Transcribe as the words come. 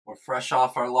We're fresh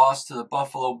off our loss to the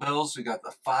Buffalo Bills. We got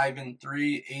the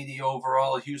 5-3, 80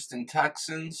 overall Houston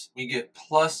Texans. We get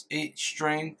 +8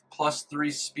 strength,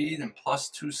 +3 speed, and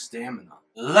 +2 stamina.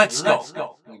 Let's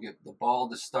go. We get the ball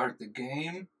to start the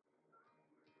game.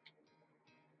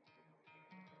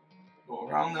 Go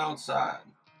around the outside.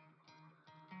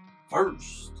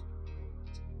 First.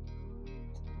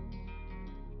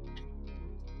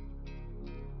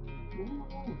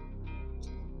 Ooh.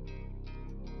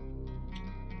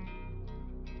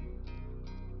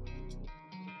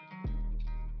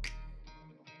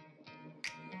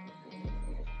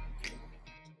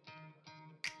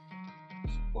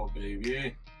 Oh,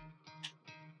 baby.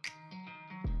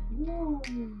 Woo.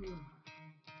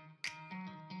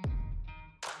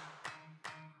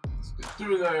 Let's get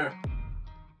through there.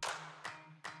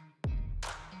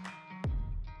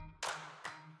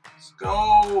 Let's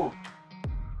go.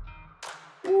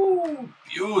 Ooh,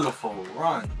 beautiful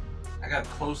run. I got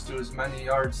close to as many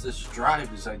yards this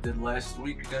drive as I did last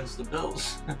week against the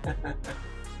Bills.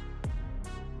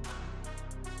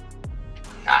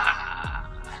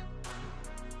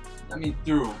 Let me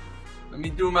through. Let me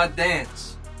do my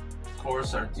dance. Of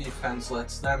course, our defense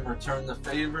lets them return the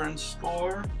favor and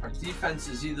score. Our defense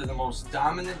is either the most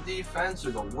dominant defense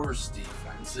or the worst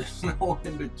defense. There's no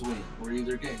in between. We're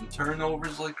either getting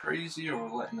turnovers like crazy or we're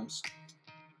letting them score.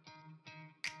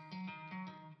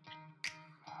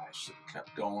 I should have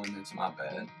kept going. It's my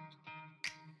bad.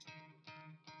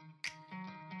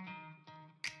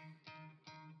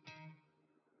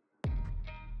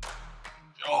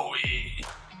 Joey.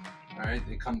 Alright,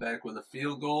 they come back with a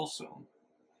field goal, so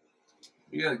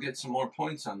we got to get some more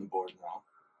points on the board now.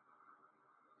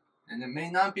 And it may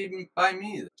not be by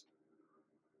me.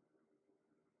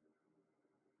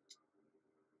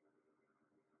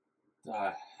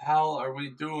 The hell are we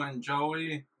doing,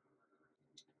 Joey?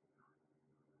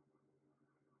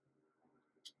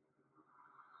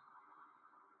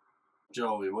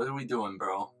 Joey, what are we doing,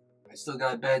 bro? I still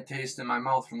got a bad taste in my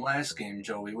mouth from last game,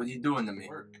 Joey. What are you doing to me?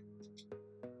 Work.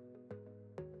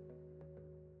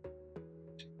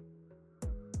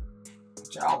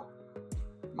 Watch out.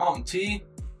 Mountain T.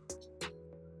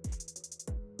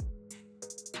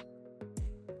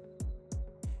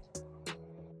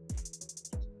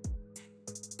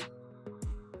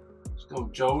 Let's go,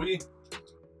 Joey.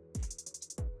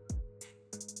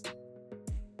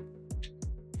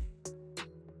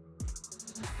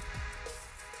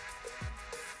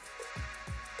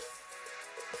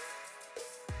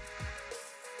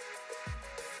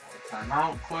 Time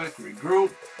out, quick,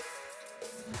 regroup.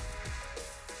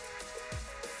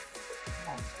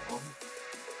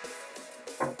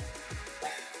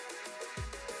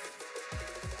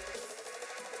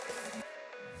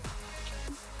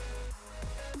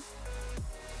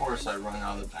 Of course I run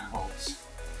out of bounds.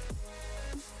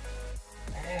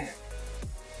 Man,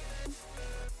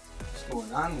 what's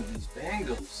going on with these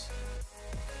Bengals?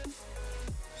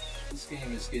 This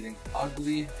game is getting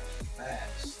ugly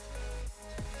fast.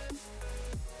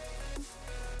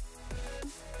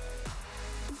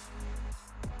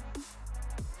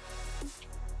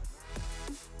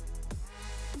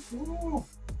 Ooh.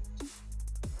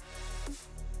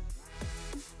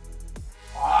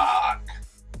 Fuck.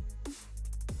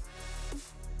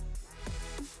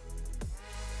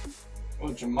 Oh,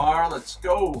 Jamar, let's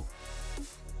go.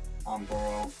 On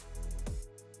Burrow.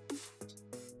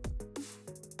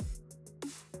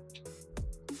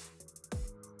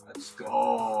 Let's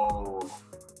go.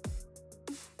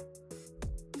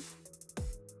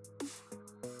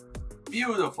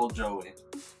 Beautiful, Joey.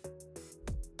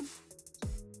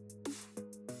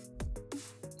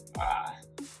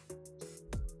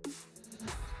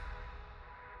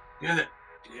 Get it.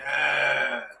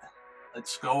 Yeah.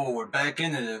 Let's go. We're back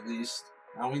in it at least.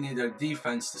 Now we need our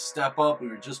defense to step up. We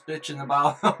were just bitching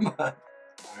about them.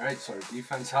 Alright, so our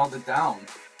defense held it down.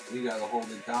 We got to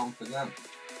hold it down for them.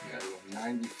 We got to go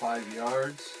 95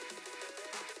 yards.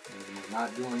 And we're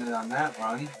not doing it on that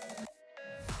run.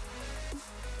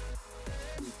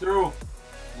 Let me through.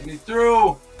 Let me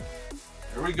through.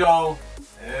 There we go.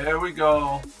 There we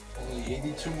go. Only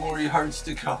 82 more yards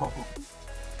to go.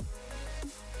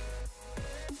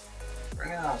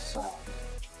 Bring it outside.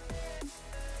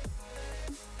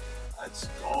 Let's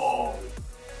go.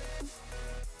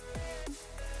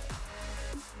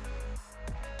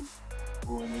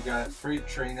 Ooh, and we got freight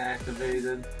train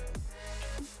activated.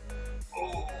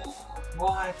 Oh,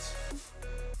 what?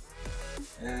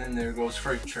 And there goes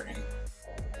freight train.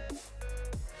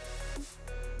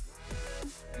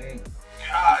 Thank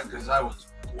God, because I was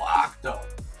blocked up.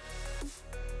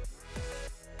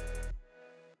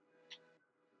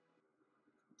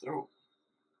 Through.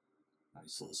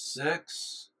 So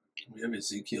 6. We have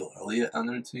Ezekiel Elliott on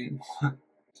their team. Coming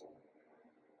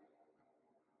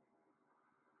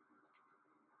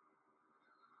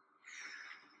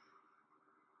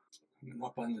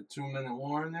up on the 2-minute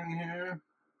warning here.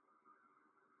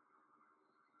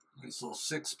 Nice little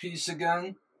 6-piece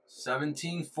again.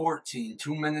 17-14.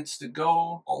 2 minutes to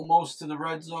go. Almost to the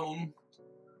red zone.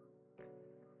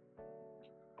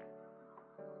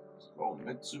 Let's go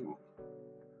Mitsu.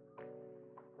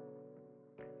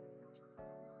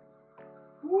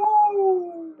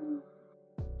 Woo!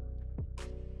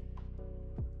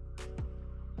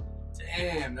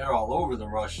 Damn, they're all over the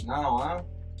rush now, huh?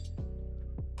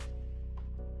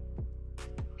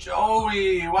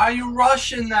 Joey, why are you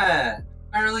rushing that?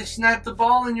 Barely snapped the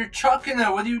ball and you're chucking it.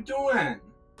 What are you doing?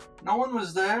 No one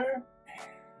was there?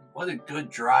 What a good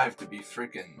drive to be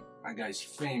freaking. My guy's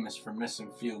famous for missing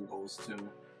field goals too.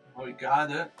 Oh, he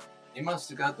got it. He must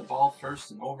have got the ball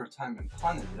first in overtime and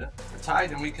punted it. We're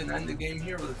tied and we can end the game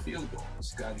here with a field goal.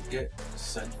 Just gotta get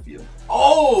said field.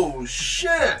 Oh,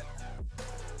 shit!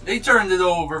 They turned it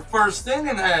over first thing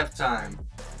in halftime.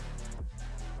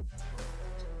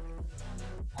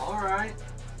 Alright.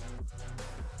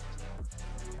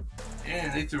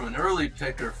 And they threw an early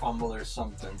pick or fumble or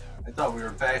something. I thought we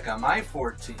were back on my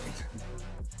 14.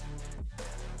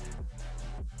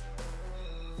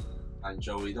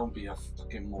 Joey, don't be a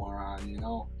fucking moron, you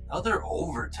know? Another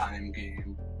overtime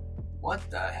game. What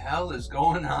the hell is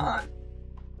going on?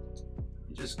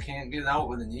 You just can't get out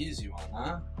with an easy one,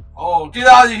 huh? Oh, get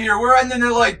out of here. We're ending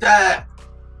it like that.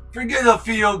 Forget a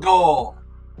field goal.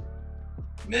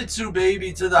 Mitsu,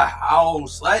 baby, to the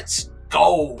house. Let's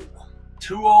go.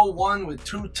 201 with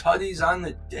 2 tutties on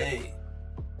the day.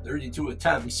 32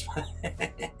 attempts.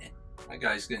 That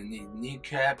guy's gonna need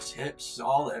kneecaps, hips,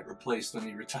 all that replaced when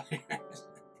he retires.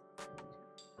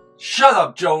 Shut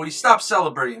up, Joey. Stop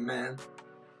celebrating, man.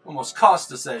 Almost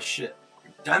cost us that shit.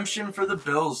 Redemption for the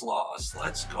Bills loss.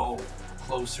 Let's go.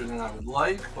 Closer than I would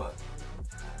like, but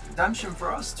redemption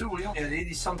for us too. We only had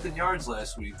 80-something yards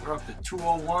last week. We're up to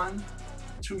 201,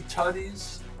 2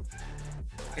 tutties.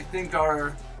 I think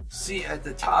our seat at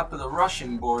the top of the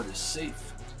rushing board is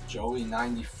safe. Joey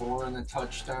 94 in the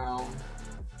touchdown.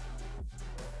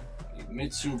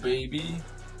 Mitsu, baby.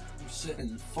 We're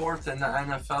sitting 4th in the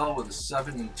NFL with a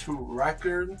 7-2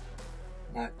 record.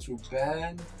 Not too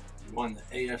bad. We won the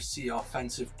AFC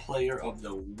Offensive Player of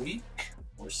the Week.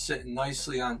 We're sitting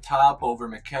nicely on top over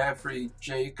McCaffrey,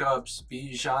 Jacobs,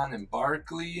 Bijan, and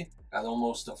Barkley. Got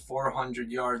almost a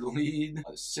 400-yard lead,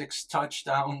 a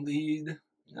 6-touchdown lead.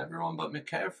 And everyone but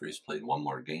McCaffrey's played one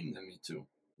more game than me, too.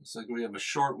 Looks like we have a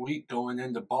short week going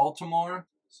into Baltimore.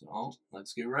 So,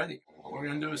 let's get ready. What we're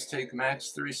going to do is take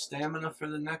max 3 stamina for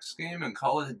the next game and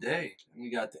call it a day. And we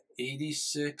got the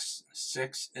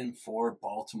 86-6-4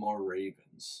 Baltimore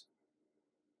Ravens.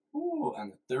 Ooh,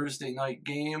 on a Thursday night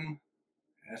game,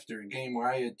 after a game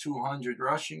where I had 200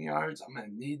 rushing yards, I'm going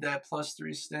to need that plus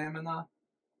 3 stamina.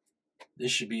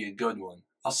 This should be a good one.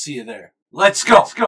 I'll see you there. Let's go! Let's go!